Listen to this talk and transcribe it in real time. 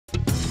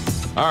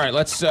All right,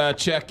 let's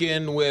check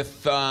in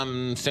with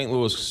St.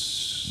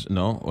 Louis.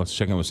 No, let's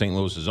check in with St.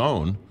 Louis's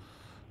own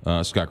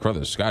Scott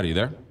Crothers. Scott, are you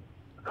there?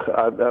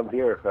 I'm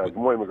here. Good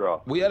morning,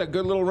 McGraw. We had a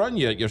good little run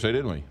yesterday,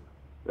 didn't we?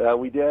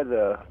 We did.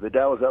 The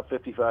Dow was up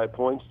 55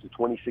 points to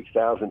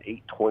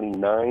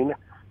 26,829.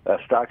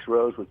 Stocks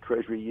rose with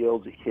Treasury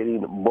yields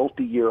hitting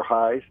multi-year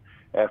highs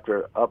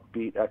after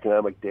upbeat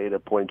economic data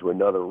pointing to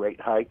another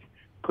rate hike,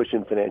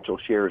 pushing financial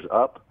shares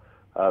up.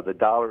 The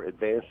dollar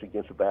advanced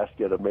against a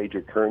basket of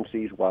major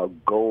currencies while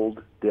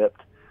gold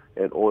dipped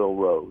and oil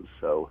rose.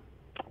 So,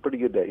 pretty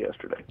good day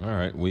yesterday. All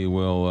right, we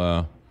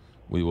will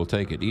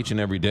take it. Each and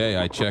every day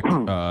I check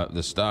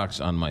the stocks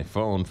on my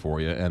phone for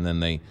you, and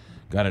then they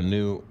got a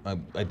new, I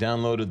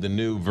downloaded the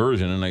new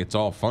version, and it's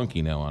all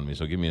funky now on me,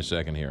 so give me a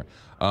second here.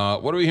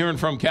 What are we hearing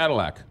from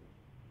Cadillac?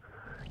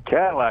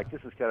 Cadillac,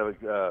 this is kind of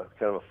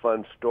a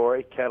fun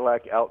story.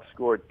 Cadillac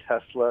outscored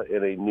Tesla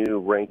in a new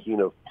ranking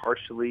of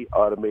partially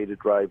automated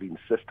driving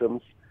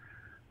systems.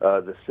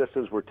 The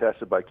systems were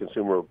tested by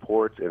Consumer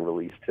Reports and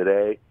released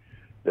today.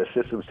 The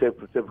systems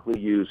typically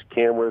use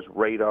cameras,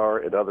 radar,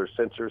 and other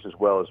sensors, as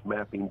well as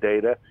mapping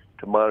data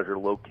to monitor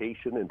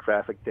location and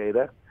traffic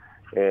data.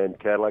 And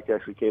Cadillac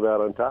actually came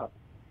out on top.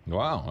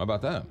 Wow, how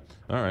about that?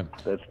 All right.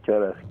 That's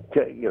kind of,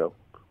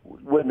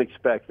 wouldn't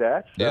expect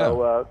that.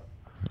 So,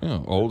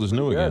 yeah, old is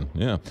new again.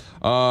 Yeah.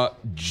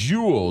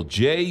 Juul,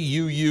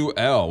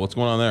 Juul. What's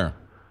going on there?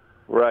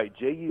 Right.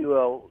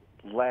 Juul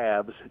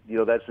Labs,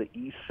 that's the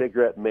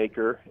e-cigarette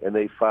maker, and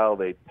they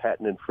filed a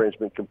patent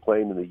infringement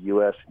complaint in the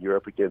U.S. and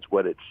Europe against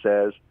what it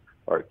says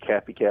are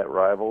copycat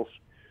rivals.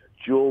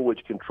 Juul,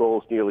 which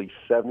controls nearly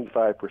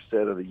 75%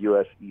 of the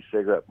U.S.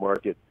 e-cigarette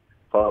market,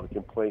 filed a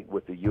complaint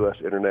with the U.S.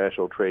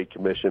 International Trade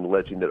Commission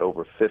alleging that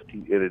over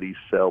 50 entities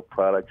sell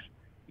products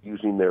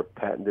using their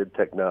patented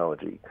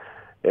technology.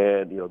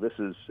 And, this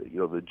is,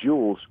 the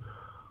Juuls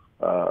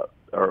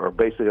are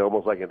basically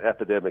almost like an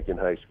epidemic in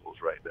high schools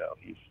right now.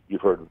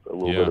 You've heard a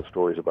little bit of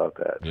stories about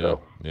that.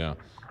 Yeah.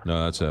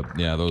 No,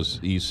 those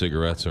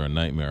e-cigarettes are a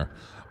nightmare.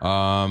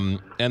 And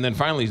then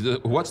finally,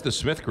 what's the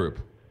Smith Group?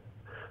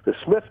 The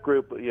Smith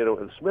Group,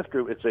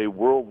 it's a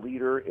world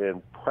leader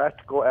in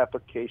practical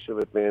application of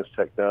advanced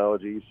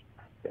technologies,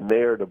 and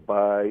they are to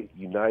buy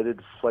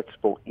United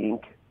Flexible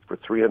Inc. for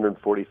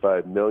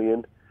 $345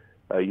 million.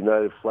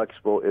 United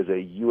Flexible is a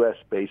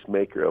U.S.-based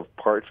maker of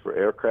parts for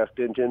aircraft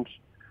engines.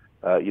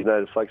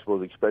 United Flexible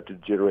is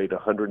expected to generate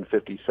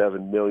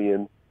 $157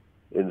 million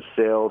in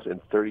sales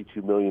and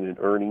 $32 million in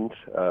earnings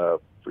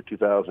for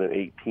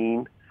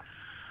 2018.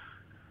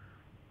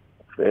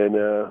 And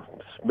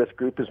Smith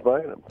Group is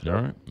buying them. So,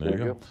 all right, there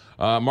you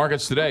go.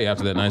 Markets today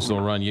after that nice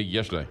little run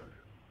yesterday.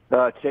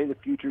 Today the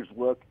futures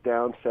look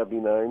down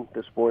 79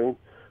 this morning.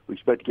 We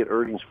expect to get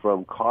earnings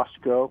from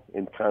Costco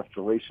and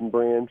Constellation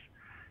Brands,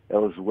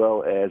 as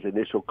well as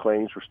initial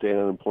claims for state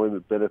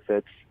unemployment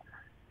benefits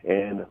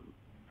and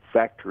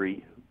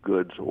factory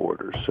goods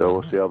orders. So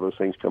we'll see how those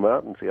things come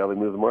out and see how they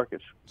move the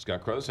markets.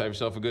 Scott Crothers, have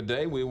yourself a good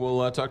day. We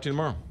will talk to you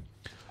tomorrow.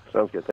 Sounds good.